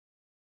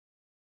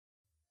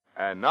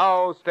And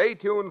now, stay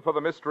tuned for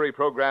the mystery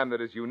program that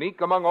is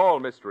unique among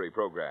all mystery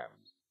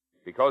programs.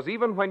 Because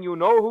even when you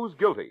know who's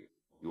guilty,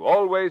 you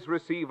always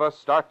receive a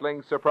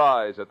startling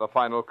surprise at the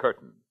final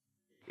curtain.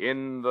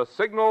 In the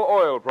Signal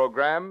Oil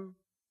program,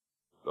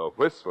 The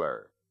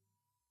Whistler.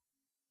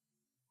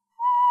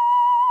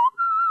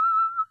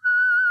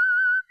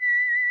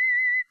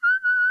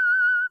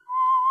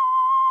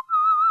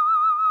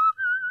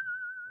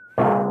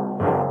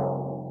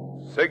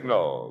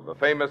 Signal, the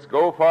famous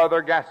Go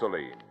Farther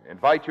gasoline,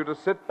 invite you to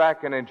sit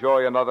back and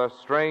enjoy another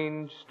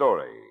strange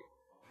story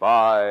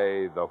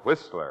by The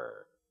Whistler.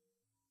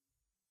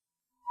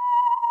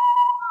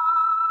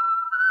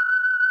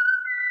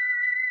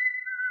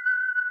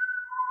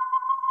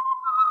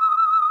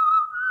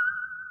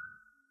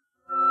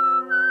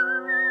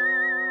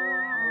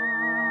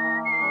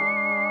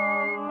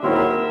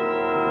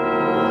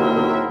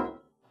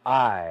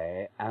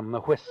 I am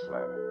the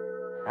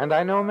Whistler, and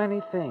I know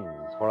many things,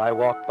 for I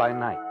walk by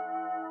night.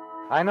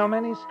 I know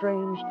many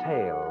strange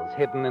tales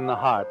hidden in the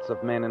hearts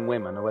of men and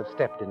women who have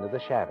stepped into the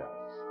shadows.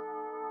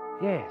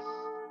 Yes,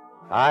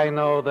 I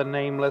know the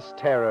nameless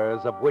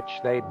terrors of which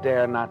they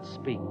dare not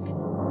speak.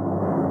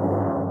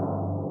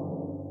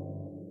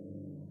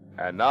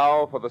 And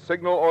now for the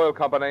Signal Oil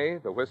Company,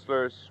 The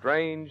Whistler's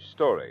strange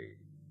story,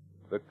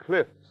 The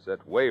Cliffs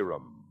at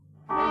Weyrum.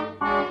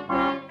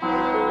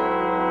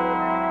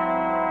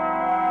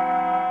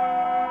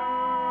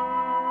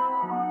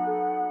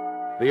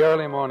 The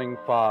early morning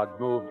fog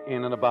moved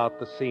in and about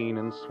the scene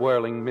in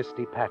swirling,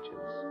 misty patches.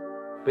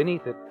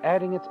 Beneath it,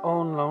 adding its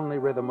own lonely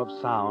rhythm of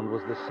sound,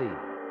 was the sea.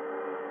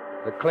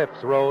 The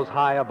cliffs rose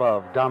high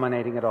above,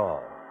 dominating it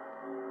all.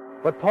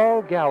 But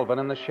Paul Galvin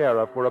and the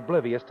sheriff were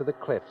oblivious to the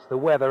cliffs, the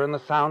weather, and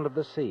the sound of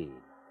the sea.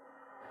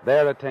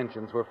 Their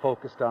attentions were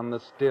focused on the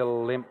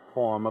still, limp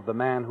form of the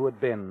man who had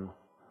been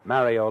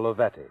Mario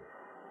Lovetti.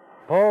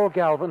 Paul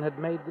Galvin had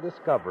made the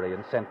discovery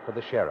and sent for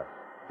the sheriff.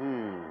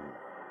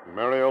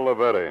 Mario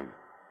Lovetti.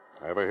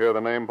 Ever hear the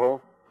name, Paul?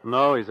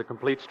 No, he's a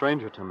complete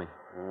stranger to me.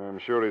 I'm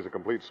sure he's a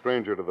complete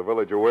stranger to the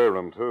village of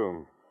Weyrum,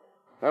 too.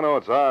 I know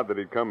it's odd that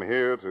he'd come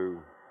here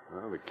to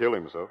kill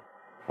himself.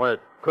 Well,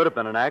 it could have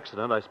been an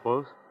accident, I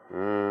suppose.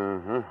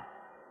 Uh-huh.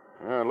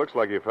 Yeah, it looks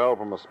like he fell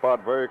from a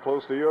spot very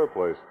close to your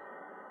place.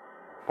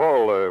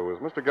 Paul, was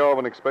Mr.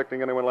 Galvin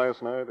expecting anyone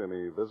last night?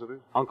 Any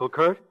visitors? Uncle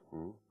Kurt?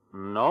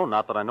 No,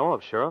 not that I know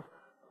of, Sheriff.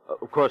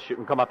 Of course, you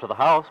can come up to the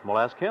house and we'll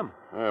ask him.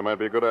 Yeah, it might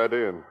be a good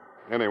idea.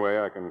 Anyway,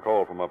 I can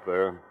call from up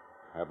there.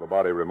 Have the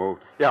body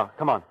removed. Yeah,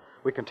 come on.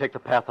 We can take the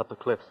path up the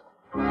cliffs.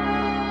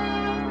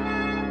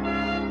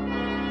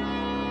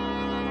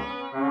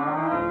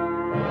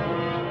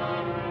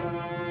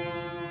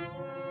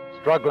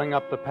 Struggling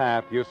up the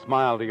path, you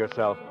smile to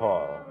yourself,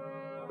 Paul.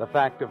 The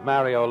fact of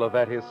Mario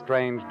Lovetti's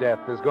strange death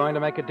is going to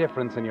make a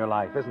difference in your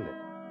life, isn't it?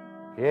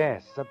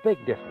 Yes, a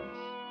big difference.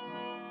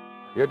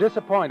 You're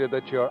disappointed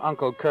that your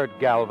Uncle Kurt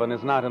Galvin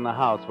is not in the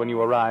house when you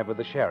arrive with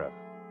the sheriff.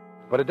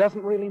 But it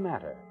doesn't really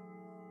matter.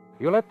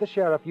 You let the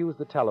sheriff use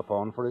the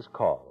telephone for his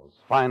calls,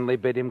 finally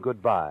bid him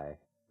goodbye,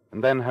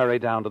 and then hurry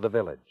down to the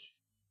village.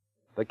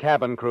 The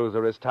cabin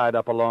cruiser is tied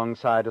up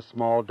alongside a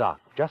small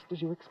dock, just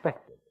as you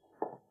expected.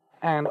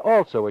 And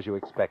also as you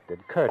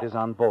expected, Kurt is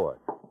on board.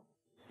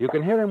 You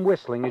can hear him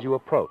whistling as you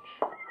approach.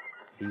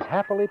 He's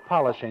happily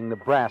polishing the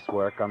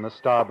brasswork on the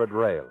starboard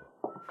rail.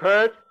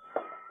 Kurt?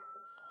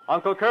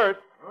 Uncle Kurt?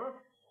 Huh?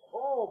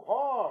 Oh,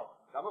 Paul.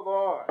 Come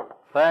aboard.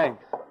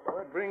 Thanks.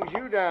 What brings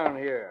you down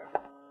here?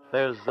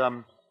 There's,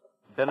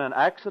 been an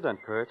accident,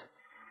 Kurt.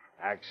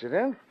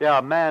 Accident? Yeah,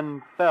 a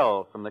man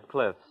fell from the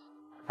cliffs.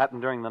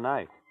 Happened during the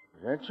night.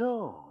 Is that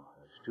so?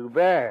 That's too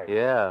bad.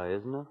 Yeah,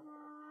 isn't it?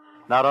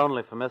 Not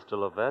only for Mr.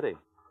 Lovetti.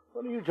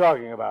 What are you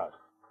talking about?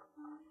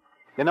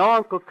 You know,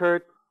 Uncle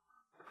Kurt,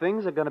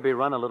 things are going to be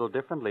run a little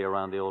differently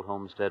around the old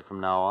homestead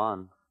from now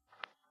on.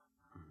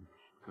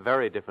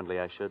 Very differently,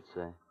 I should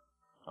say.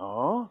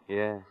 Oh?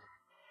 Yes.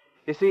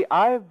 You see,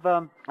 I've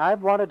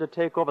wanted to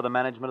take over the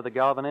management of the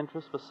Galvin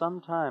interest for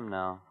some time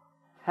now.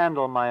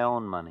 Handle my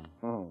own money.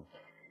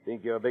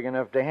 Think you're big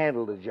enough to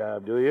handle the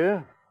job, do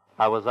you?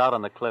 I was out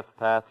on the cliff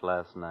path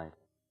last night.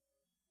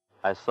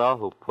 I saw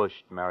who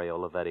pushed Mario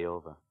Lovetti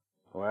over.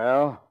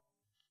 Well?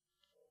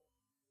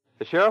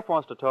 The sheriff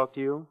wants to talk to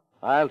you.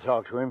 I'll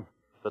talk to him.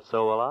 But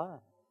so will I.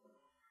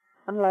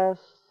 Unless...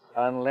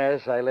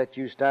 Unless I let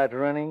you start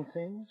running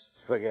things?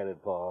 Forget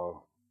it,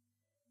 Paul.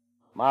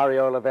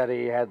 Mario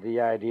Lovetti had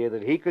the idea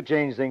that he could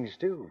change things,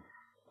 too.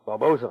 For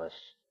both of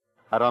us.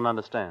 I don't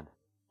understand.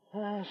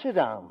 Sit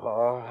down,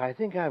 Paul. I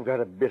think I've got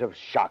a bit of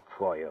shock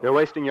for you. You're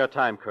wasting your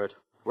time, Kurt.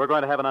 We're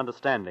going to have an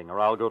understanding, or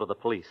I'll go to the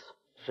police.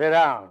 Sit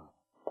down.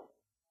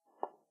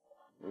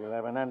 We'll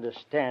have an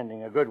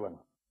understanding, a good one.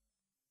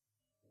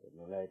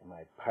 Let me light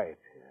my pipe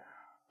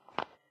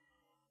here.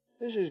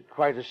 This is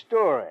quite a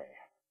story.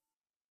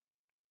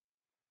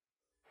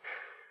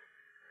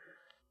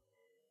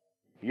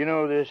 You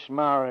know, this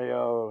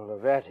Mario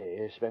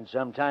Lovetti spent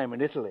some time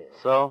in Italy.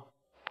 So?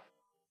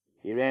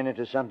 He ran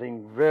into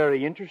something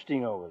very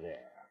interesting over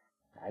there.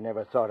 I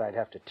never thought I'd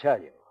have to tell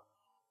you.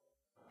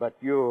 But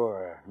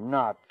you're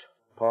not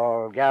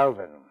Paul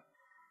Galvin.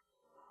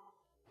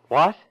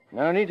 What?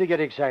 No need to get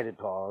excited,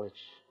 Paul.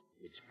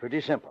 It's pretty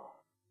simple.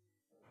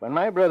 When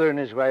my brother and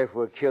his wife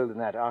were killed in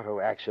that auto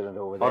accident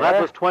over there... Oh,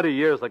 that was 20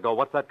 years ago.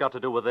 What's that got to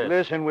do with this?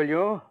 Listen, will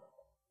you?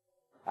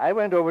 I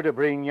went over to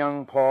bring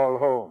young Paul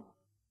home.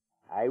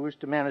 I was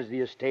to manage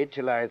the estate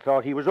till I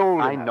thought he was old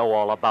enough. I know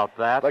all about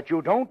that. But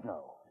you don't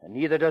know, and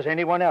neither does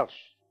anyone else.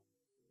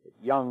 That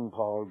young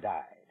Paul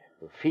died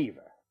of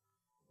fever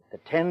at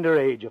the tender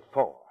age of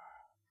 4.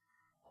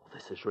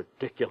 This is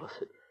ridiculous.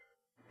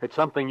 It's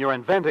something you're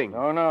inventing.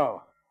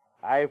 No.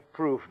 I've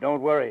proof,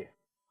 don't worry.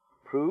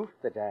 Proof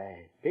that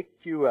I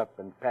picked you up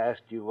and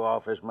passed you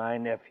off as my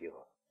nephew.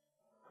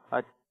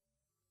 I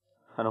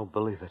don't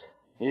believe it.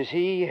 You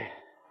see,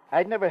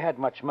 I'd never had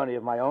much money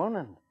of my own,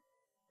 and,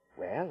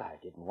 well, I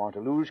didn't want to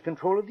lose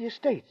control of the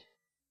estate.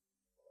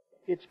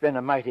 It's been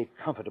a mighty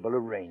comfortable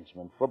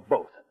arrangement for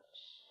both of us.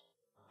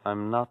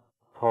 I'm not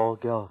Paul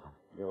Galvin.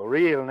 Your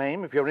real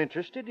name, if you're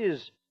interested,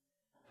 is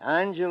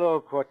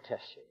Angelo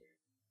Cortesi.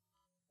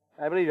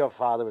 I believe your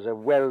father was a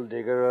well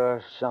digger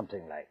or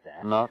something like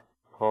that. Not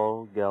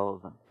Paul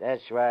Galvin.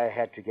 That's why I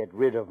had to get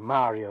rid of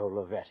Mario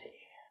Lovetti.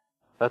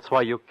 That's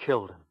why you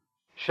killed him.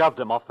 Shoved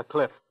him off the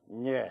cliff.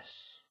 Yes.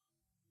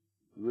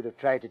 You would have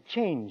tried to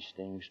change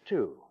things,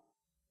 too.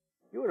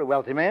 You were a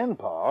wealthy man,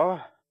 Paul,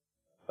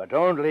 but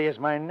only as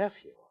my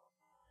nephew.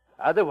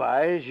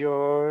 Otherwise,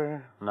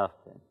 you're...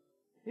 Nothing.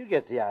 You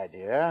get the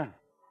idea.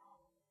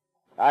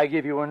 I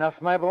give you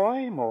enough, my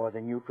boy, more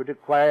than you could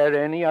acquire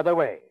any other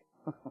way.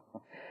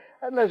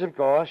 Unless, of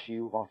course,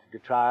 you wanted to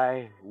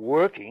try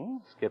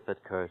working. Skip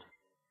it, Kurt.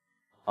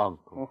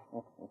 Uncle.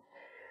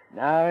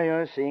 Now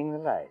you're seeing the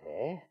light,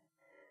 eh?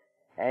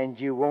 And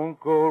you won't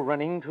go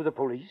running to the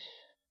police?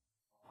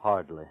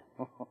 Hardly.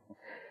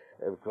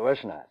 Of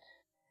course not.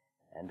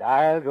 And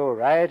I'll go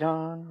right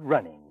on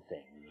running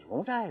things,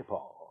 won't I,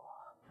 Paul?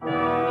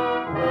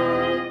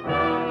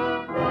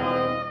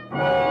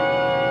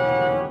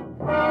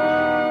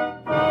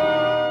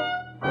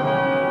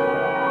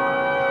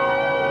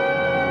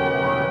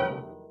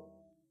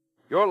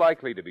 You're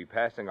likely to be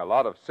passing a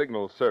lot of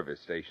signal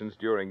service stations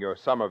during your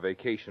summer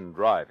vacation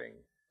driving.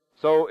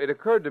 So it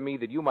occurred to me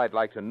that you might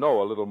like to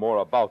know a little more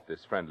about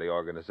this friendly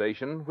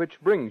organization,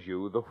 which brings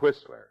you the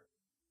Whistler.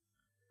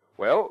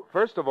 Well,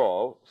 first of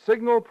all,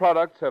 Signal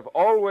products have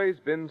always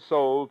been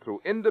sold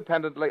through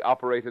independently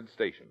operated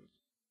stations.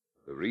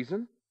 The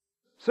reason?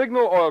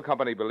 Signal Oil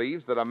Company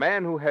believes that a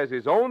man who has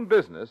his own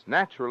business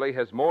naturally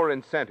has more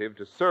incentive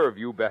to serve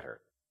you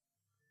better.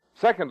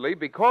 Secondly,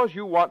 because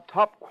you want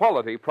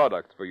top-quality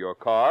products for your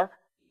car,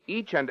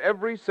 each and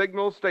every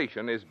Signal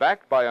station is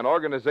backed by an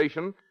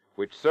organization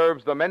which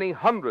serves the many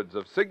hundreds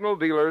of Signal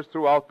dealers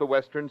throughout the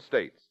western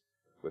states,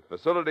 with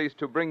facilities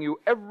to bring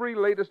you every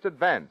latest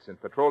advance in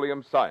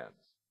petroleum science.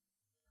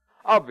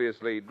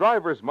 Obviously,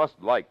 drivers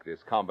must like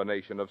this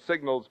combination of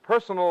Signal's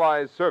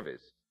personalized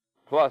service,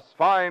 plus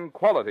fine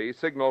quality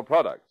Signal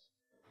products,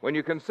 when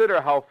you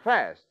consider how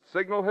fast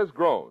Signal has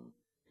grown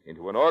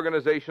into an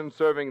organization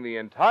serving the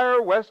entire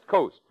West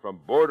Coast from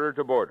border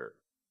to border.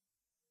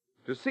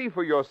 To see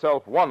for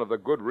yourself one of the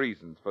good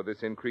reasons for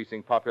this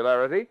increasing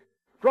popularity,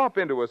 drop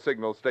into a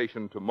Signal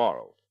station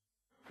tomorrow.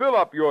 Fill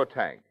up your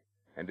tank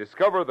and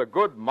discover the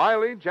good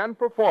mileage and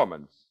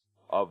performance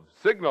of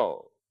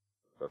Signal,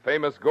 the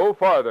famous Go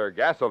Farther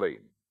gasoline.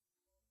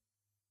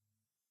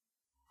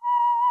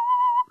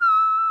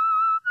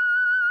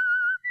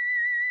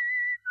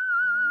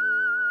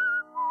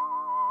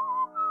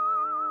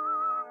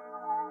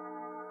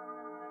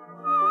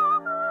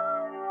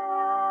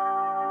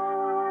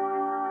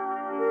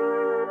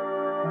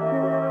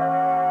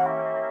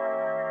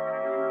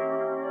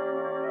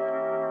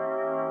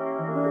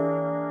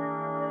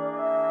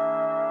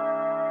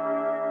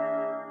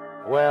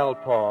 Well,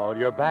 Paul,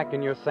 you're back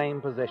in your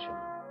same position.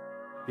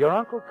 Your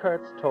Uncle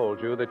Kurt's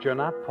told you that you're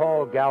not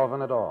Paul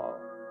Galvin at all,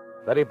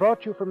 that he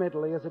brought you from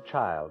Italy as a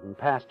child and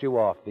passed you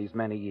off these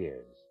many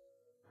years.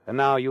 And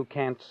now you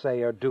can't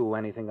say or do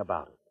anything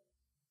about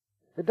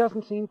it. It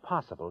doesn't seem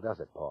possible,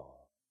 does it,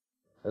 Paul?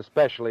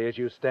 Especially as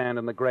you stand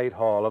in the great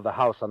hall of the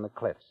house on the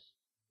cliffs.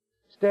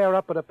 Stare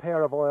up at a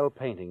pair of oil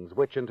paintings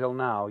which until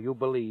now you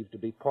believed to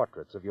be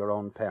portraits of your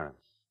own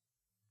parents.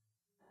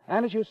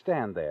 And as you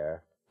stand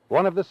there,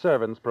 one of the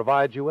servants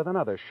provides you with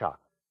another shock,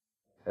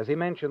 as he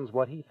mentions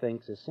what he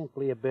thinks is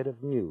simply a bit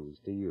of news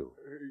to you.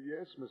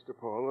 Yes, Mr.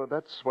 Paul,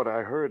 that's what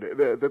I heard,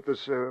 that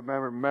this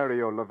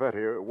Mario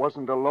Lovetti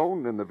wasn't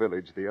alone in the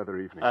village the other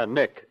evening.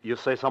 Nick, you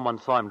say someone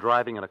saw him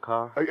driving in a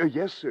car?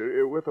 Yes,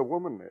 with a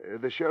woman.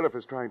 The sheriff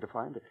is trying to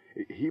find her.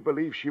 He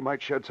believes she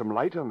might shed some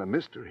light on the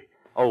mystery.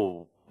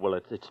 Oh, well,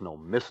 it's no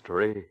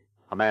mystery.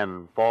 A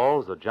man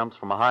falls or jumps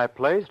from a high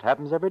place. It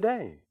happens every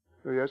day.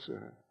 Yes,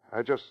 sir.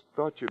 I just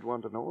thought you'd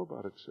want to know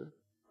about it, sir.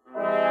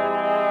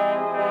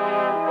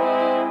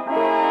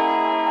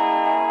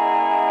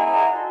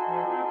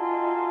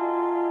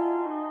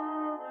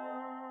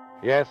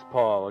 Yes,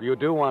 Paul, you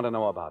do want to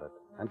know about it.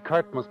 And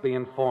Kurt must be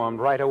informed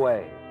right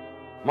away.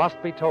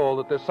 Must be told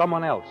that there's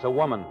someone else, a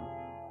woman.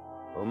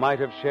 who might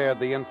have shared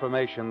the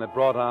information that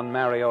brought on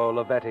Mario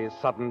Olivetti's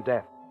sudden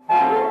death.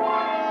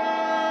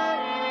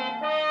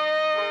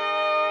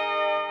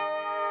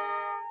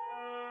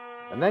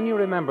 And then you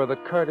remember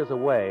that Kurt is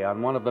away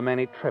on one of the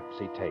many trips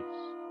he takes.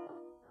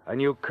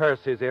 And you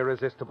curse his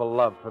irresistible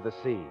love for the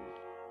sea.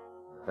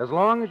 As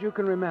long as you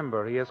can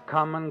remember, he has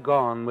come and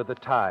gone with the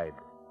tide.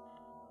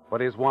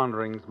 But his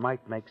wanderings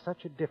might make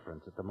such a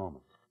difference at the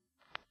moment.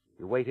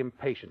 You wait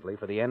impatiently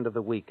for the end of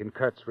the week and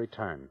Kurt's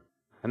return,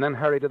 and then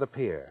hurry to the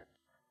pier.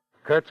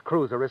 Kurt's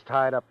cruiser is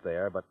tied up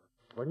there, but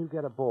when you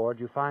get aboard,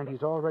 you find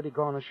he's already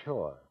gone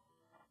ashore.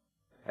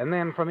 And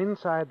then from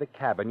inside the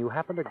cabin, you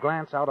happen to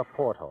glance out a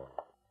porthole,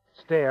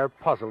 stare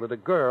puzzled at a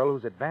girl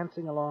who's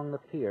advancing along the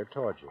pier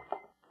towards you.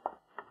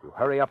 You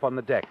hurry up on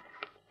the deck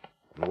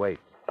and wait.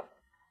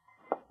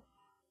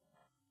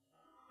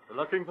 You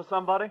looking for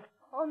somebody?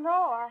 Oh,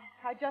 no.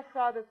 I just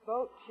saw this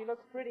boat. She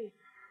looks pretty.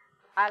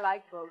 I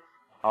like boats.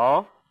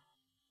 Oh?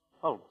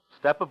 Oh,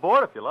 step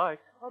aboard if you like.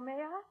 Oh, may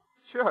I?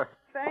 Sure.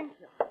 Thank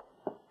you.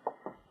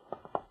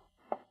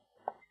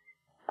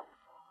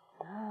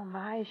 Oh,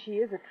 my, she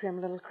is a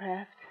trim little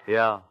craft.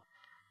 Yeah.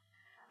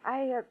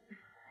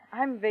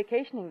 I'm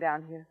vacationing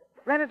down here.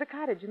 Rented a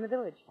cottage in the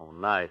village. Oh,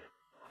 nice.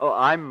 Oh,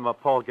 I'm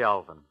Paul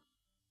Galvin.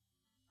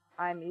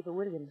 I'm Eva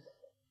Williams.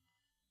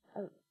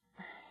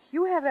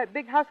 You have that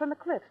big house on the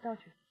cliffs, don't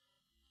you?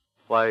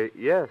 Why,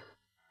 yes.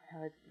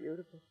 Oh, it's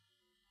beautiful.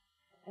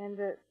 And,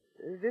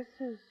 this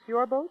is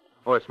your boat?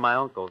 Oh, it's my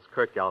uncle's,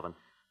 Kurt Galvin.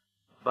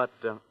 But,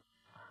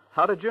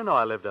 how did you know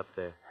I lived up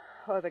there?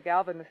 Oh, the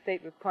Galvin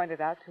estate was pointed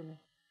out to me.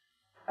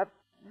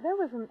 There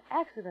was an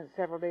accident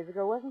several days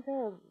ago, wasn't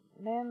there? A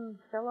man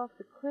fell off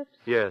the cliffs?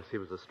 Yes, he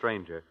was a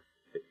stranger.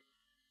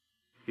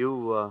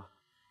 You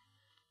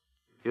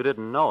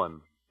didn't know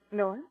him?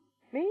 Know him?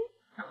 Me?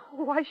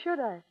 Why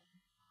should I?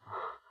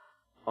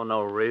 Oh,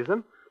 no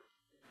reason.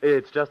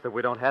 It's just that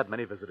we don't have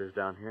many visitors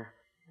down here.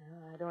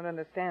 I don't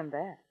understand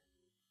that.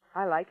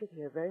 I like it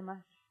here very much.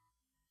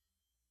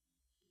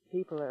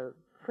 People are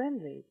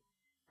friendly.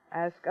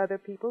 Ask other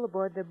people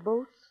aboard their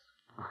boats.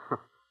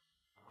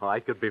 Well, I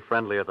could be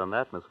friendlier than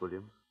that, Miss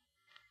Williams.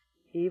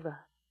 Eva.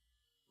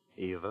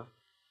 Eva?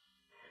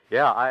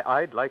 Yeah,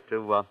 I'd like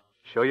to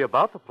show you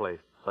about the place,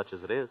 such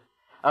as it is.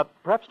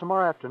 Perhaps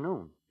tomorrow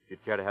afternoon. If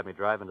you'd care to have me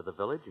drive into the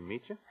village and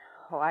meet you?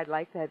 Oh, I'd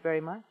like that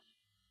very much.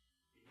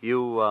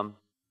 You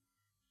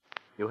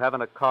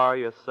haven't a car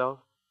yourself?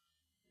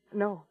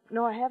 No,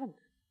 I haven't.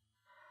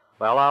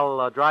 Well,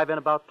 I'll drive in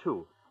about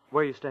 2.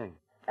 Where are you staying?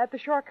 At the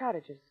Shore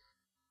Cottages.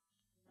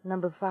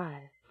 Number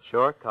 5.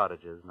 Shore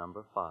Cottages,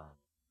 number 5.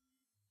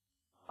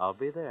 I'll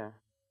be there,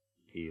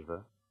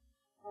 Eva.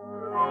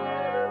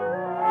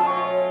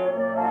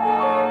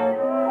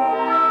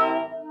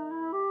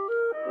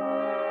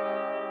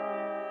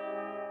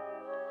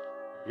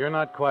 You're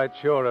not quite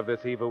sure of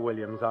this Eva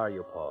Williams, are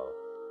you, Paul?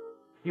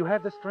 You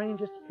had the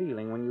strangest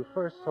feeling when you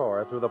first saw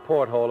her through the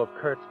porthole of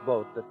Kurt's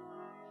boat that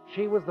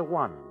she was the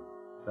one,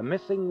 the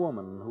missing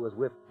woman who was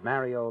with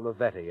Mario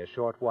Olivetti a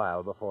short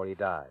while before he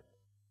died.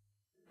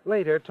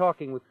 Later,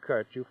 talking with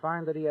Kurt, you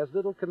find that he has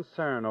little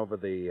concern over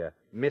the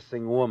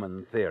missing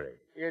woman theory.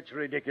 It's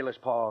ridiculous,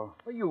 Paul.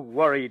 You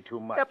worried too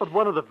much. Yeah, but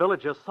one of the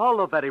villagers saw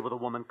Olivetti with a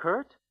woman,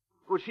 Kurt.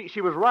 Well,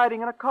 she was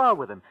riding in a car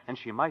with him, and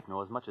she might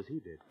know as much as he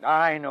did.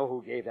 I know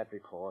who gave that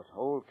report.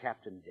 Old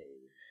Captain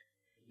Dave.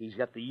 He's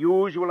got the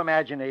usual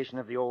imagination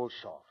of the old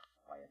sort.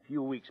 Why, a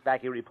few weeks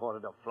back he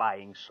reported a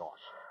flying saucer.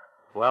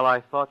 Well, I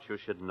thought you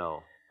should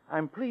know.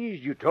 I'm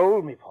pleased you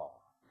told me, Paul.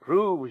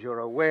 Proves you're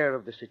aware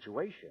of the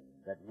situation,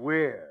 that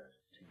we're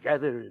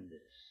together in this.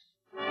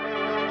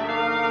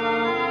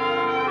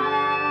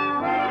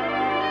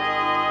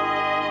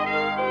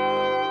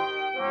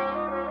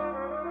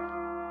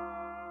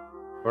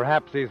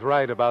 Perhaps he's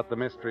right about the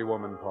mystery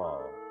woman,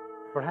 Paul.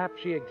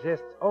 Perhaps she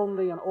exists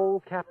only in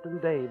old Captain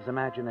Dave's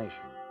imagination.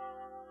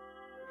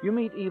 You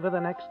meet Eva the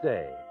next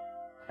day,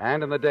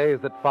 and in the days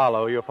that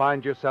follow, you'll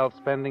find yourself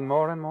spending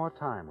more and more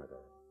time with her.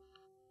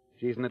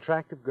 She's an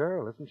attractive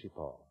girl, isn't she,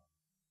 Paul?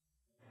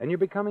 And you're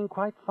becoming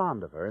quite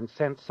fond of her and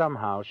sense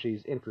somehow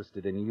she's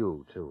interested in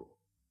you, too.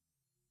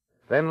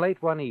 Then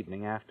late one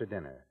evening after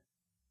dinner,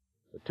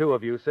 the two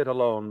of you sit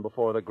alone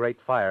before the great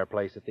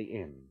fireplace at the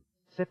inn,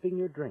 sipping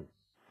your drinks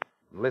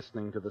and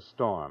listening to the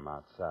storm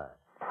outside.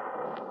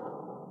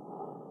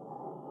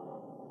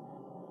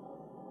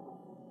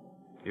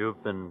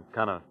 You've been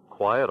kind of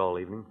quiet all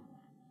evening.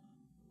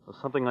 Was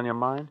something on your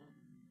mind?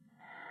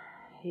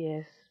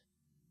 Yes.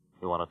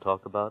 You want to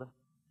talk about it?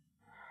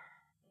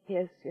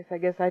 Yes, I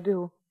guess I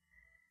do.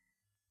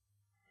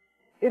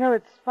 You know,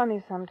 it's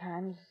funny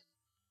sometimes,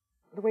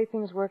 the way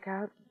things work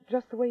out,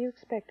 just the way you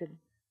expected.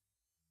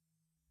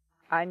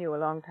 I knew a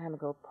long time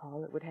ago,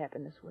 Paul, it would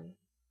happen this way.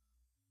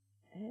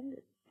 And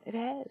it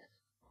has.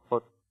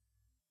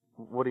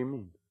 What do you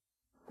mean?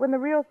 When the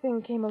real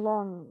thing came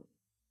along,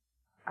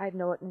 I'd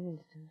know it in an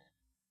instant.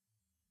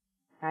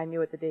 I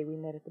knew it the day we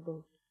met at the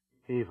boat.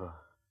 Eva,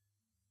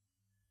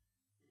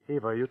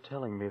 are you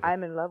telling me that...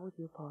 I'm in love with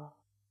you, Paul.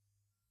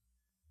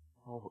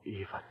 Oh,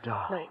 Eva,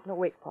 darling. No,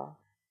 wait, Paul.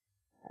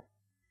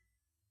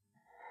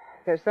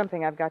 There's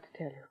something I've got to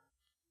tell you.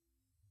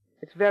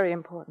 It's very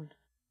important.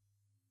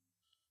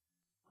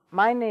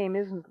 My name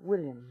isn't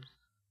Williams.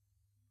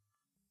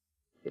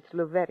 It's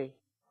Lovetti.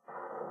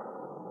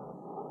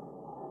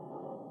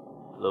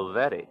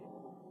 Lovetti?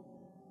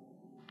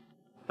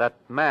 That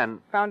man...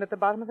 Found at the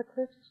bottom of the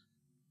cliffs?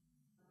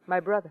 My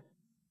brother.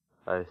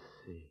 I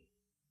see.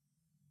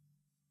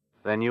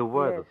 Then you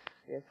were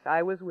Yes,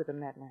 I was with him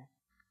that night.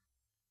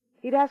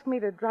 He'd asked me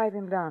to drive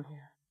him down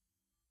here.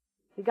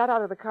 He got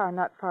out of the car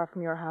not far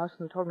from your house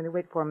and told me to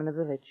wait for him in the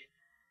village.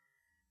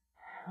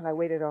 Well, I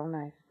waited all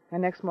night. The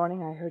next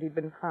morning, I heard he'd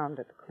been found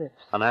at the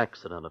cliffs. An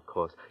accident, of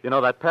course. You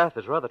know, that path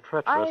is rather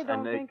treacherous. I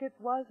don't think it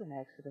was an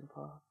accident,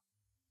 Paul.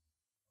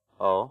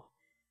 Oh?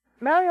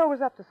 Mario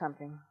was up to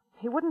something.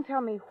 He wouldn't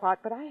tell me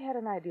what, but I had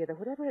an idea that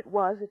whatever it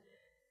was, it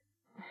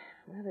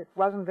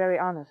wasn't very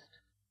honest.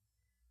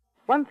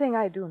 One thing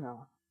I do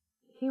know.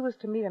 He was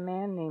to meet a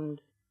man named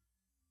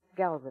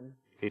Galvin.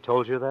 He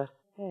told you that?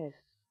 Yes.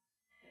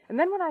 And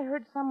then when I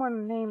heard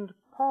someone named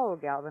Paul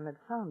Galvin had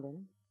found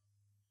him,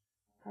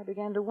 I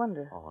began to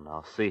wonder. Oh,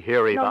 now, see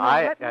here, Eva, No,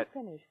 let me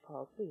finish,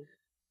 Paul, please.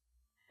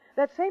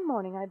 That same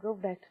morning, I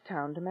drove back to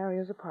town to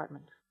Mario's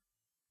apartment.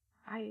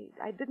 I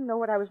didn't know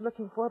what I was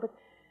looking for, but,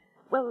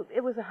 well,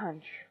 it was a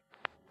hunch.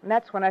 And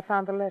that's when I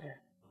found the letter.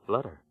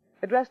 Letter?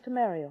 Addressed to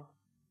Mario.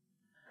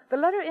 The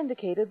letter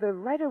indicated the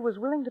writer was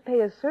willing to pay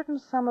a certain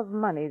sum of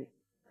money,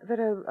 that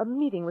a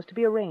meeting was to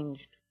be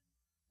arranged.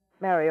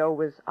 Mario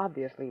was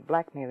obviously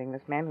blackmailing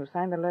this man who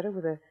signed the letter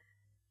with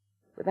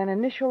an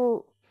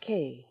initial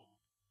K.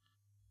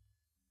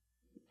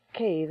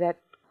 K, that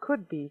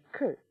could be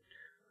Kurt,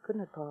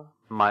 couldn't it, Paul?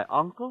 My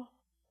uncle?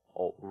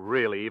 Oh,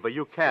 really, Eva?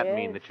 You can't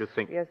mean that you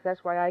think... Yes,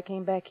 that's why I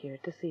came back here,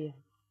 to see him.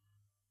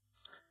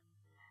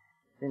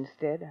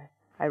 Instead,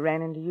 I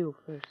ran into you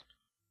first.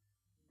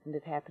 And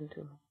it happened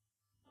to me.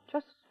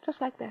 Just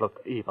like that.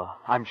 Look, Eva,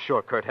 I'm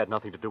sure Kurt had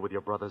nothing to do with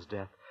your brother's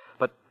death.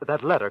 But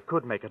that letter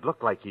could make it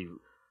look like he...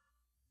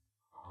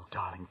 Oh,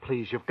 darling,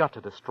 please, you've got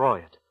to destroy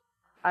it.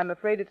 I'm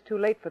afraid it's too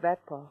late for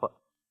that, Paul.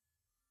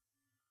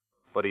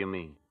 What do you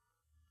mean?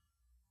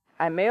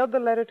 I mailed the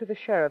letter to the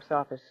sheriff's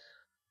office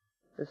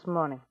this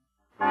morning.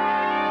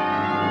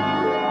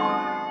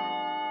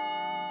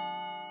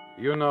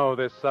 You know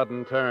this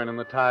sudden turn in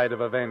the tide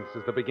of events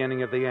is the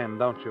beginning of the end,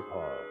 don't you,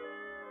 Paul?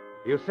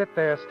 You sit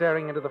there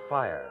staring into the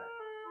fire.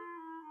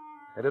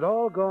 It had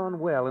all gone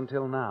well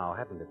until now,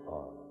 hadn't it,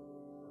 Paul?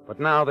 But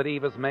now that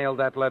Eva's mailed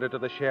that letter to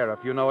the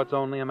sheriff, you know it's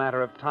only a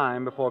matter of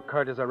time before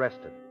Kurt is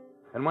arrested.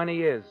 And when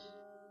he is,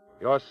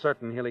 you're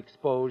certain he'll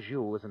expose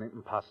you as an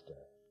imposter.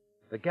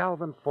 The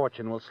Galvin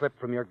fortune will slip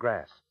from your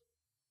grasp.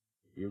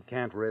 You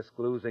can't risk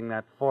losing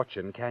that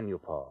fortune, can you,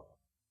 Paul?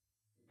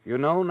 You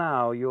know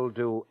now you'll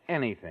do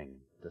anything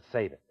to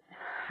save it.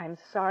 I'm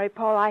sorry,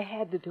 Paul. I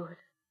had to do it.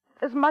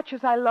 As much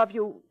as I love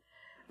you,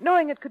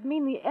 knowing it could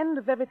mean the end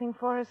of everything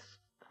for us,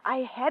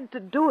 I had to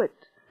do it.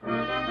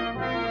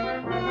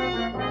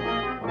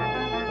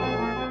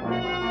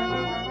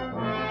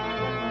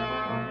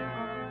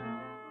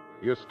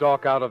 You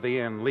stalk out of the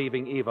inn,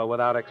 leaving Eva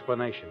without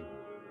explanation.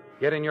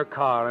 Get in your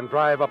car and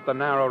drive up the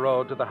narrow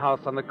road to the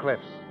house on the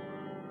cliffs.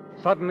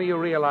 Suddenly you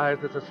realize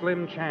there's a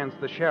slim chance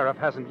the sheriff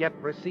hasn't yet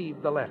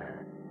received the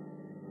letter.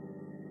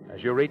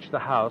 As you reach the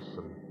house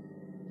and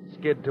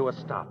skid to a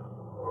stop,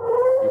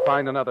 you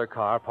find another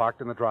car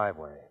parked in the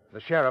driveway.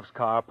 The sheriff's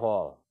car,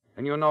 Paul.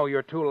 And you know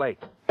you're too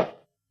late.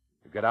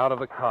 You get out of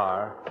the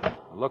car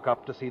and look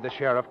up to see the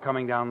sheriff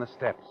coming down the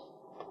steps.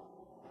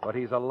 But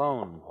he's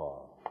alone,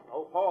 Paul.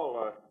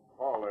 Oh,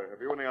 Paul, have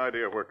you any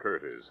idea where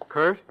Kurt is?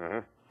 Kurt?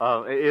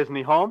 Uh-huh. Isn't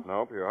he home?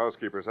 Nope, your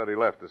housekeeper said he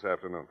left this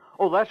afternoon.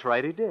 Oh, that's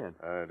right, he did.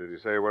 Did he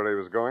say where he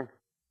was going?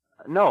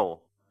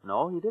 No,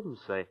 he didn't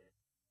say.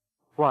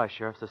 Why,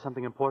 Sheriff, is there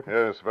something important?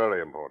 Yes,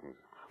 very important.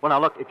 Well, now,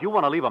 look, if you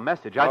want to leave a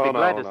message, I'd be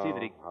glad to see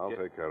that he... I'll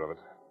take care of it.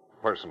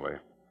 Personally.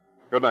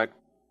 Good night.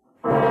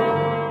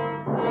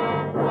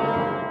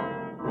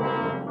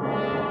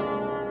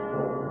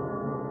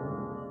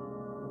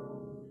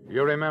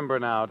 You remember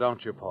now,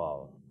 don't you,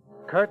 Paul?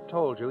 Kurt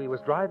told you he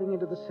was driving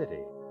into the city,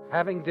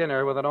 having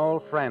dinner with an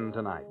old friend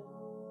tonight.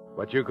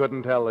 But you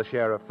couldn't tell the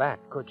sheriff that,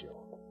 could you?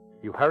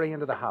 You hurry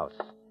into the house,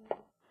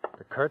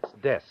 to Kurt's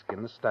desk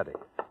in the study.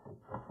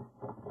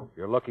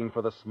 You're looking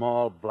for the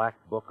small black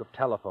book of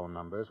telephone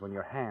numbers when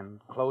your hand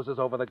closes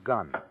over the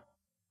gun.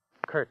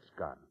 Kurt's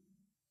gun.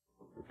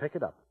 You pick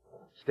it up,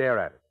 stare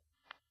at it,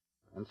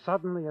 and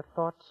suddenly a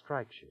thought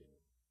strikes you.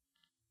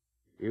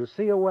 You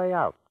see a way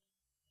out,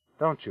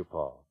 don't you,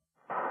 Paul?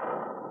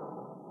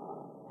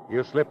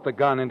 You slip the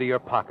gun into your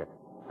pocket,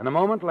 and a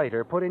moment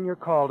later put in your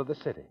call to the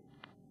city.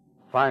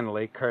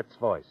 Finally, Kurt's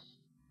voice.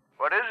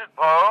 What is it,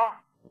 Paul?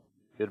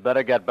 You'd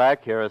better get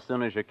back here as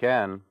soon as you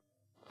can.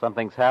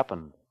 Something's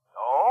happened.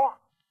 Oh?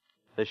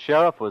 The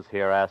sheriff was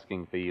here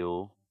asking for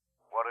you.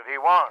 What did he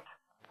want?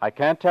 I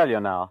can't tell you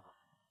now.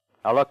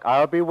 Now, look,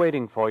 I'll be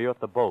waiting for you at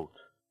the boat.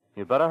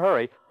 You'd better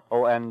hurry.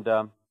 Oh, and,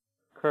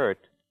 Kurt,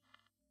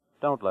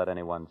 don't let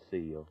anyone see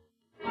you.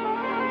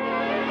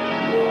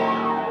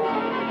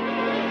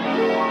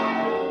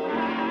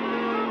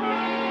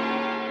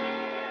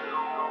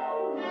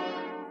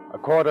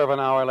 quarter of an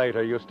hour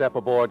later, you step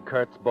aboard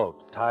Kurt's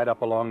boat, tied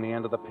up along the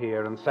end of the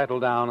pier, and settle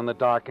down in the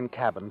darkened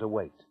cabin to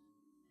wait.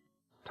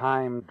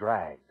 Time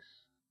drags.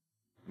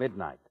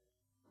 Midnight.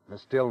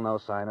 There's still no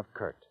sign of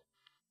Kurt.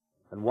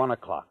 And 1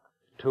 o'clock,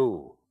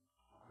 2,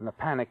 and the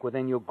panic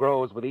within you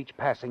grows with each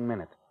passing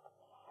minute.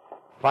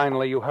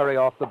 Finally, you hurry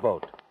off the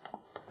boat.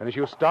 And as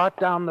you start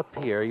down the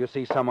pier, you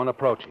see someone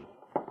approaching.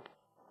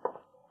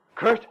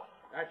 Kurt?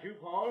 That you,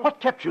 Paul? What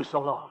kept you so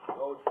long?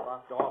 Road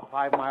blocked off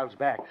 5 miles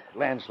back.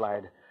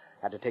 Landslide.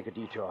 Had to take a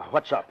detour.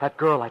 What's up? That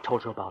girl I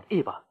told you about,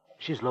 Eva.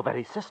 She's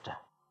Lovetti's sister.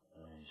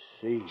 I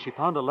see. She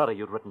found a letter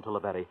you'd written to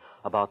Lovetti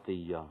about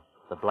the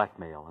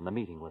blackmail and the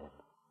meeting with him.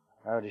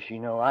 How does she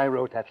know I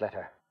wrote that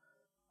letter?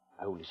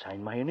 I only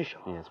signed my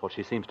initial. Yes, well,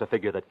 she seems to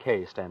figure that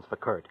K stands for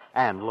Kurt.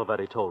 And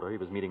Lovetti told her he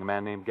was meeting a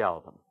man named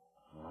Galvin.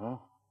 Uh-huh.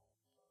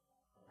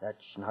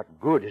 That's not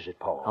good, is it,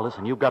 Paul? Now,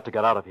 listen, you've got to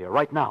get out of here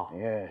right now.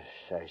 Yes,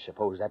 I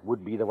suppose that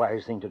would be the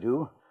wise thing to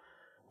do.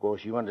 Of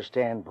course, you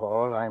understand,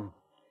 Paul,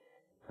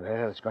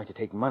 Well, it's going to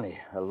take money,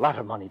 a lot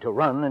of money, to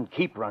run and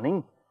keep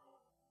running.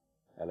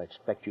 I'll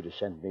expect you to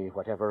send me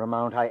whatever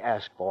amount I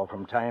ask for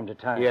from time to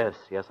time. Yes,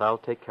 I'll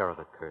take care of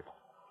it, Kurt.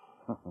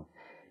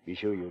 Be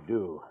sure you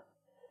do.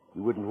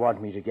 You wouldn't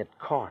want me to get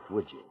caught,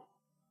 would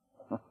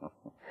you?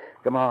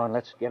 Come on,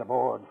 let's get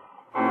aboard.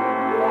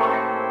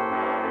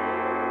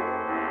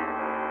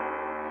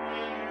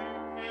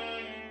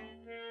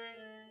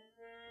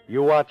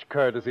 You watch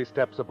Kurt as he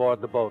steps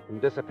aboard the boat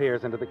and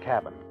disappears into the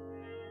cabin.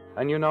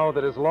 And you know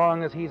that as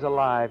long as he's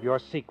alive, your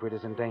secret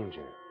is in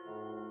danger.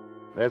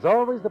 There's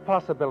always the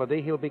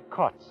possibility he'll be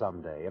caught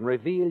someday and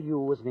reveal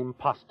you as an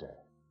imposter.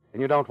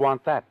 And you don't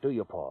want that, do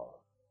you, Paul?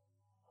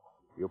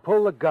 You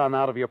pull the gun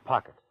out of your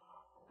pocket.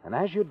 And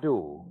as you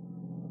do,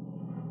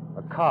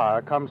 a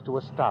car comes to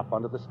a stop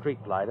under the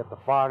streetlight at the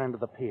far end of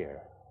the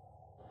pier.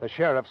 The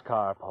sheriff's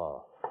car,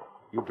 Paul.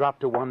 You drop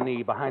to one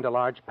knee behind a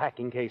large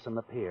packing case on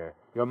the pier,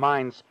 your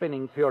mind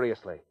spinning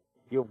furiously.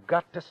 You've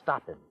got to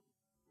stop him.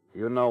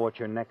 You know what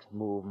your next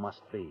move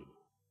must be.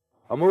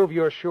 A move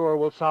you're sure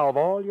will solve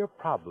all your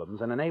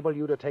problems and enable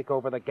you to take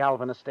over the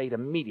Galvin estate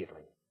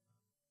immediately.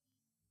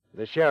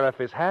 The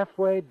sheriff is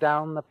halfway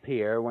down the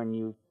pier when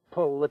you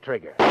pull the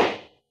trigger.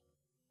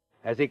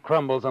 As he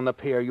crumbles on the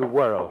pier, you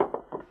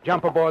whirl,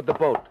 jump aboard the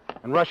boat,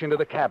 and rush into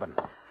the cabin.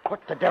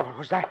 What the devil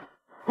was that?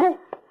 Who?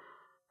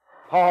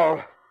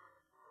 Paul,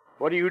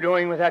 what are you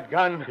doing with that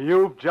gun?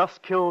 You've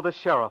just killed the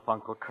sheriff,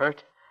 Uncle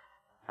Kurt.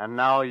 And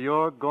now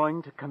you're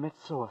going to commit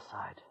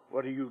suicide.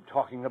 What are you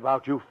talking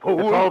about, you fool?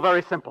 It's all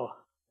very simple.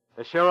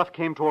 The sheriff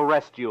came to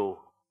arrest you,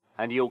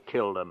 and you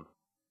killed him.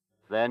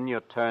 Then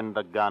you turned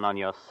the gun on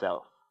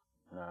yourself.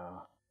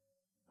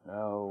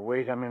 Now,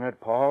 wait a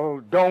minute,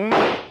 Paul. Don't.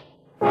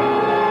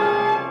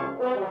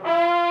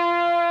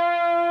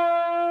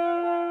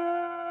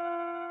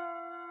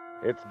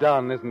 It's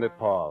done, isn't it,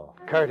 Paul?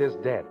 Kurt is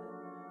dead.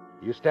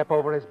 You step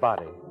over his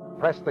body,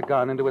 press the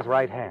gun into his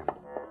right hand.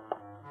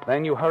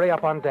 Then you hurry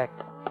up on deck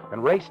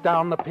and race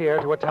down the pier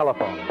to a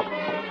telephone.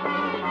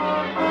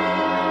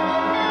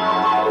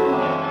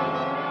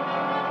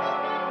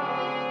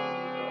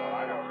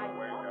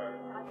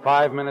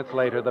 Five minutes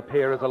later, the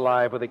pier is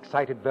alive with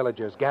excited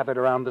villagers gathered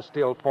around the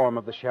still form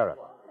of the sheriff.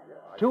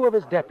 Two of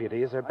his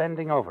deputies are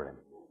bending over him.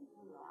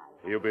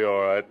 He'll be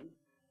all right.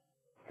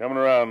 Coming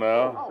around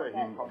now.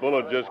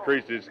 Bullet just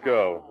creased his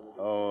skull.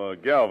 Oh,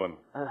 Galvin.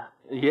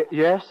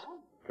 Yes?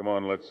 Come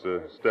on, let's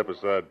step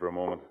aside for a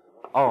moment.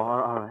 Oh,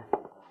 all right.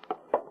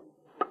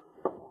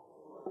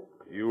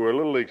 You were a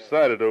little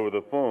excited over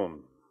the phone.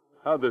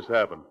 How'd this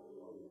happen?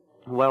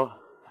 Well,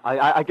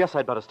 I guess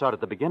I'd better start at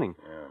the beginning.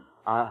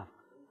 Yeah.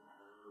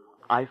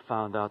 I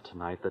found out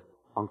tonight that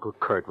Uncle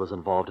Kurt was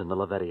involved in the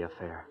Lovetti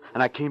affair.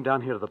 And I came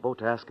down here to the boat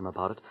to ask him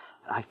about it.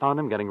 I found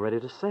him getting ready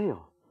to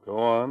sail. Go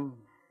on.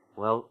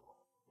 Well,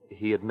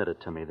 he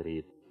admitted to me that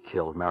he'd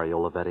killed Mario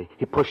Lovetti.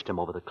 He pushed him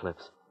over the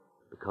cliffs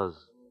because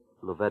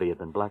Lovetti had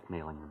been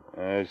blackmailing him.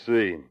 I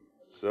see.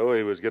 So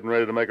he was getting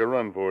ready to make a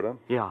run for it, huh?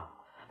 Yeah.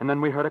 And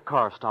then we heard a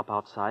car stop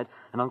outside,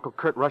 and Uncle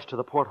Kurt rushed to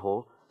the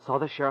porthole, saw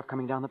the sheriff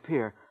coming down the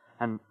pier,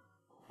 and,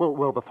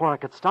 well, before I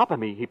could stop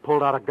him, he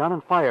pulled out a gun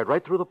and fired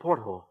right through the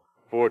porthole.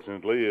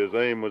 Fortunately, his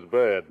aim was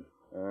bad.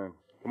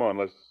 Come on,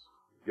 let's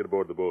get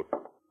aboard the boat.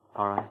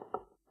 All right.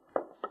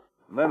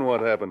 And then what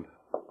happened?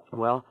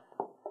 Well,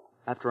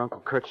 after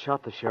Uncle Kurt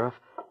shot the sheriff,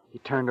 he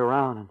turned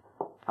around, and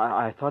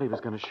I thought he was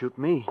going to shoot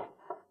me.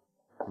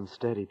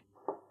 Instead, he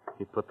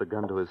put the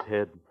gun to his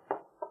head and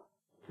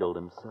killed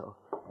himself.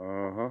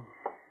 Uh-huh.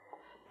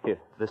 Here,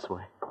 this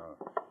way.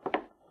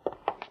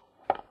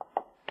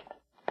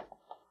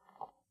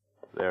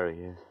 There he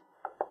is.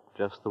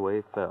 Just the way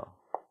he fell.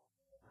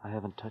 I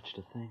haven't touched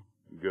a thing.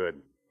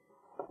 Good.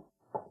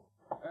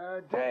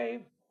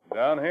 Dave,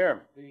 Down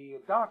here. the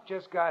doc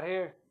just got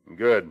here.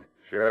 Good.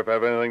 Sheriff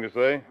have anything to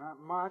say? Not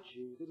much.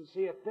 He didn't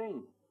see a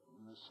thing.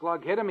 When the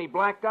slug hit him, he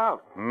blacked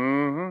out.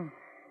 Mm-hmm.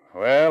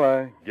 Well,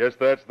 I guess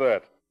that's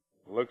that.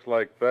 Looks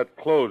like that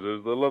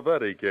closes the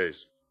Lovetti case.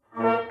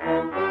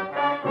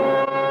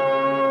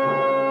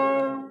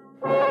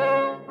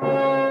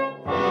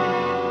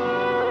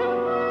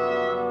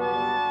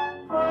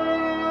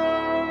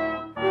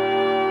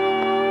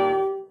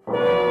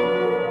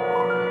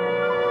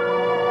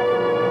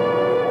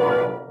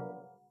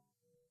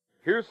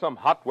 Here's some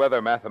hot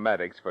weather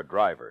mathematics for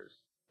drivers.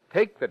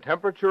 Take the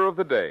temperature of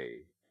the day.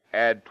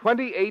 Add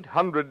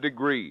 2,800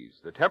 degrees,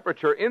 the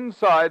temperature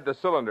inside the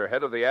cylinder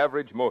head of the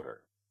average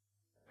motor.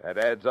 That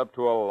adds up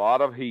to a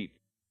lot of heat.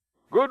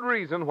 Good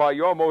reason why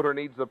your motor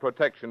needs the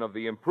protection of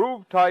the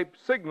improved type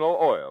Signal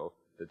oil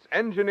that's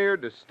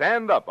engineered to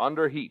stand up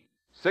under heat.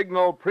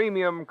 Signal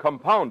Premium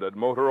Compounded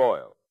Motor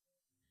Oil.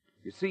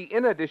 You see,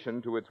 in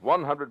addition to its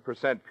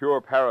 100% pure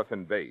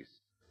paraffin base,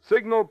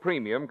 Signal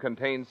Premium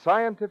contains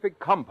scientific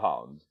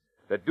compounds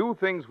that do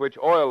things which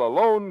oil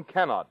alone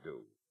cannot do.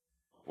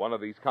 One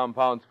of these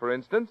compounds, for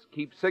instance,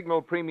 keeps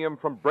Signal Premium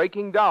from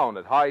breaking down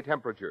at high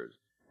temperatures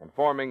and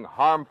forming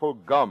harmful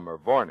gum or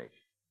varnish.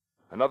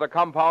 Another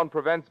compound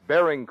prevents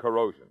bearing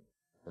corrosion,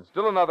 and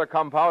still another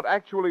compound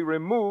actually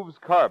removes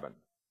carbon.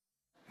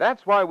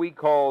 That's why we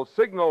call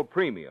Signal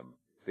Premium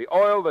the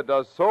oil that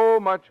does so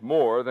much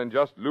more than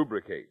just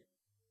lubricate.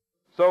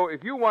 So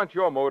if you want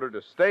your motor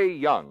to stay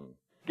young,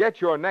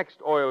 get your next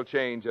oil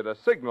change at a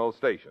Signal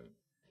station.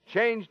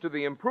 Change to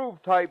the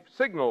improved type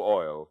Signal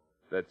oil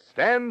that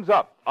stands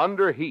up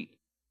under heat.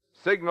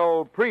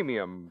 Signal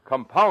Premium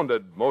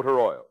Compounded Motor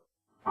Oil.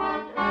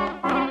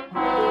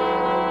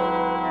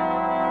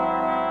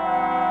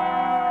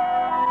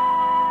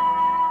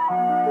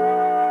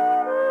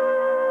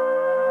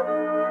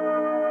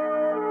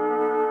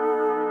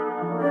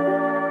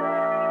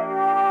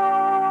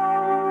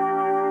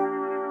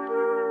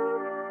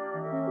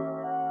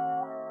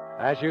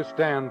 As you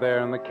stand there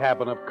in the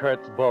cabin of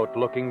Kurt's boat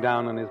looking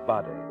down on his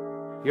body,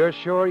 you're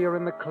sure you're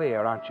in the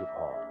clear, aren't you,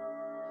 Paul?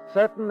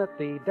 Certain that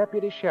the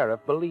deputy sheriff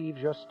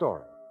believes your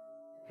story.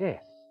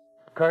 Yes,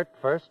 Kurt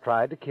first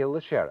tried to kill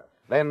the sheriff,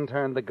 then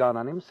turned the gun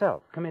on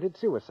himself, committed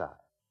suicide.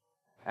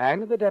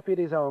 And in the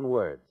deputy's own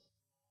words,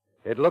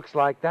 it looks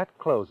like that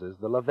closes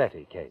the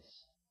Lavetti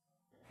case.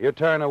 You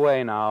turn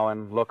away now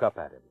and look up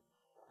at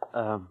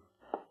him.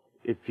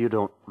 If you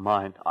don't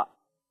mind,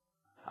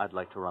 I'd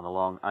like to run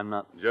along. I'm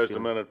not... Just a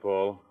minute,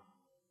 Paul.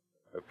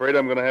 Afraid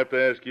I'm going to have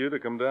to ask you to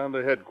come down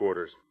to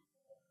headquarters.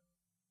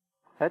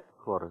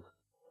 Headquarters?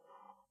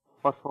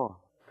 What for?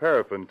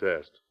 Paraffin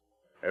test.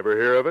 Ever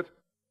hear of it?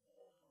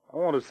 I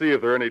want to see if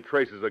there are any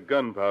traces of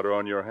gunpowder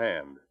on your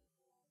hand.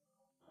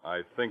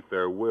 I think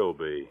there will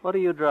be. What are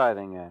you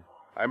driving at?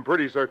 I'm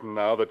pretty certain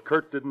now that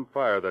Kurt didn't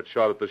fire that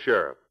shot at the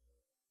sheriff.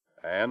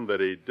 And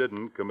that he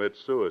didn't commit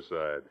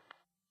suicide.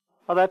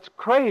 Oh, that's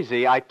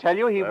crazy. I tell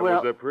you, That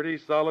was a pretty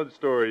solid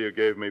story you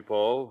gave me,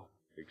 Paul.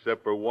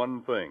 Except for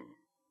one thing.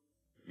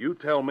 You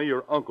tell me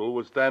your uncle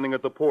was standing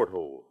at the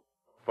porthole.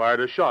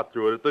 Fired a shot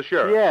through it at the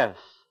sheriff. Yes.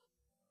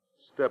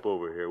 Step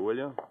over here, will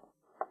you?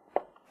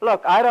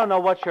 Look, I don't know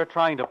what you're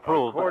trying to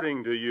prove.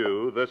 According to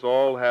you, this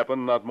all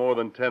happened not more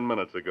than 10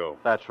 minutes ago.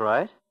 That's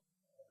right.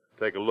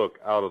 Take a look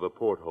out of the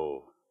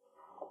porthole.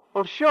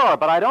 Well, sure,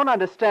 but I don't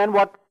understand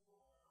what...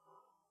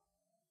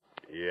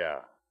 Yeah.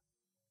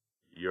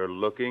 You're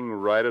looking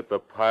right at the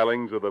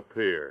pilings of the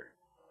pier.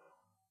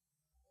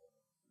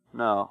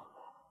 No.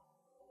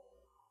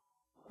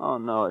 Oh,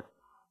 no, it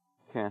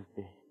can't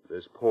be.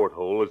 This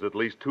porthole is at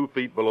least 2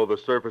 feet below the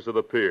surface of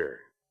the pier.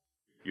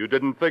 You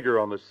didn't figure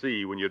on the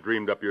sea when you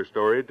dreamed up your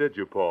story, did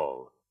you,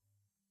 Paul?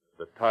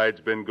 The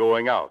tide's been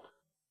going out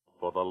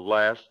for the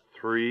last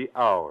 3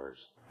 hours.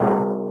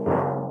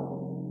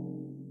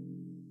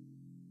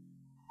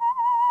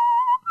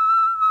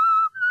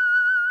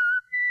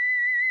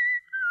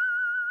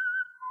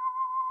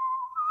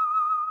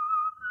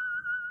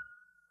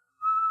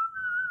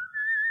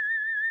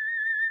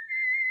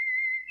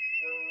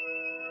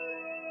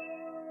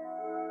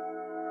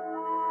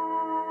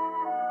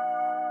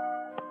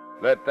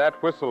 Let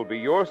that whistle be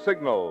your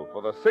signal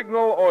for the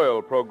Signal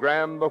Oil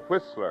program, The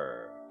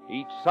Whistler,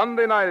 each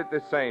Sunday night at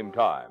this same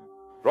time.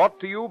 Brought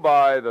to you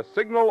by the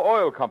Signal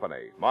Oil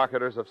Company,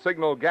 marketers of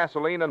Signal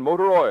gasoline and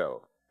motor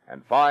oil,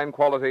 and fine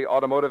quality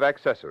automotive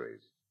accessories.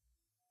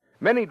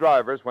 Many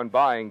drivers, when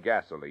buying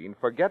gasoline,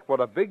 forget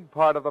what a big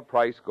part of the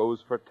price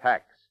goes for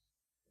tax.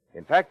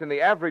 In fact, in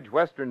the average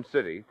Western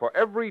city, for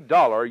every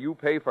dollar you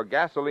pay for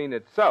gasoline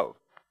itself,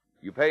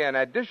 you pay an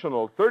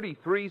additional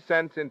 33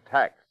 cents in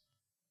tax.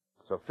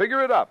 So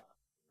figure it up.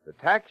 The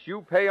tax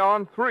you pay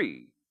on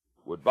 3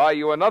 would buy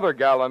you another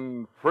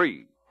gallon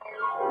free.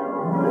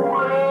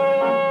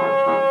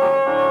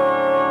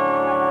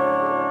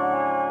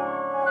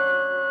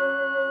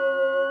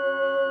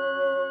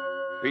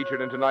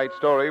 Featured in tonight's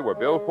story were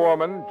Bill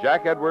Foreman,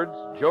 Jack Edwards,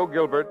 Joe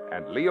Gilbert,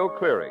 and Leo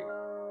Cleary.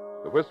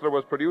 The Whistler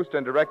was produced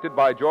and directed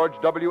by George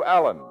W.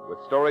 Allen,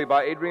 with story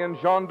by Adrian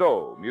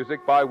Jondeau, music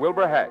by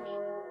Wilbur Hatch,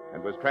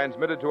 and was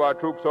transmitted to our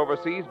troops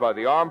overseas by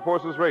the Armed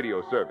Forces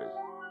Radio Service.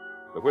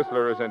 The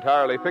Whistler is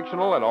entirely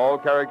fictional, and all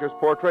characters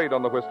portrayed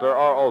on The Whistler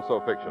are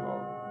also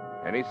fictional.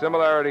 Any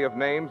similarity of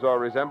names or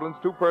resemblance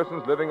to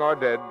persons living or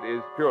dead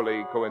is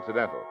purely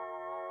coincidental.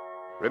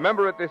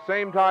 Remember at this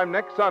same time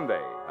next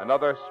Sunday,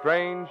 another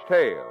strange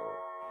tale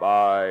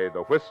by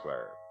The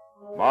Whistler.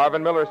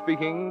 Marvin Miller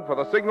speaking for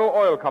the Signal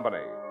Oil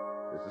Company.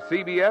 This is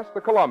CBS,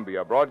 the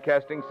Columbia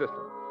Broadcasting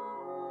System.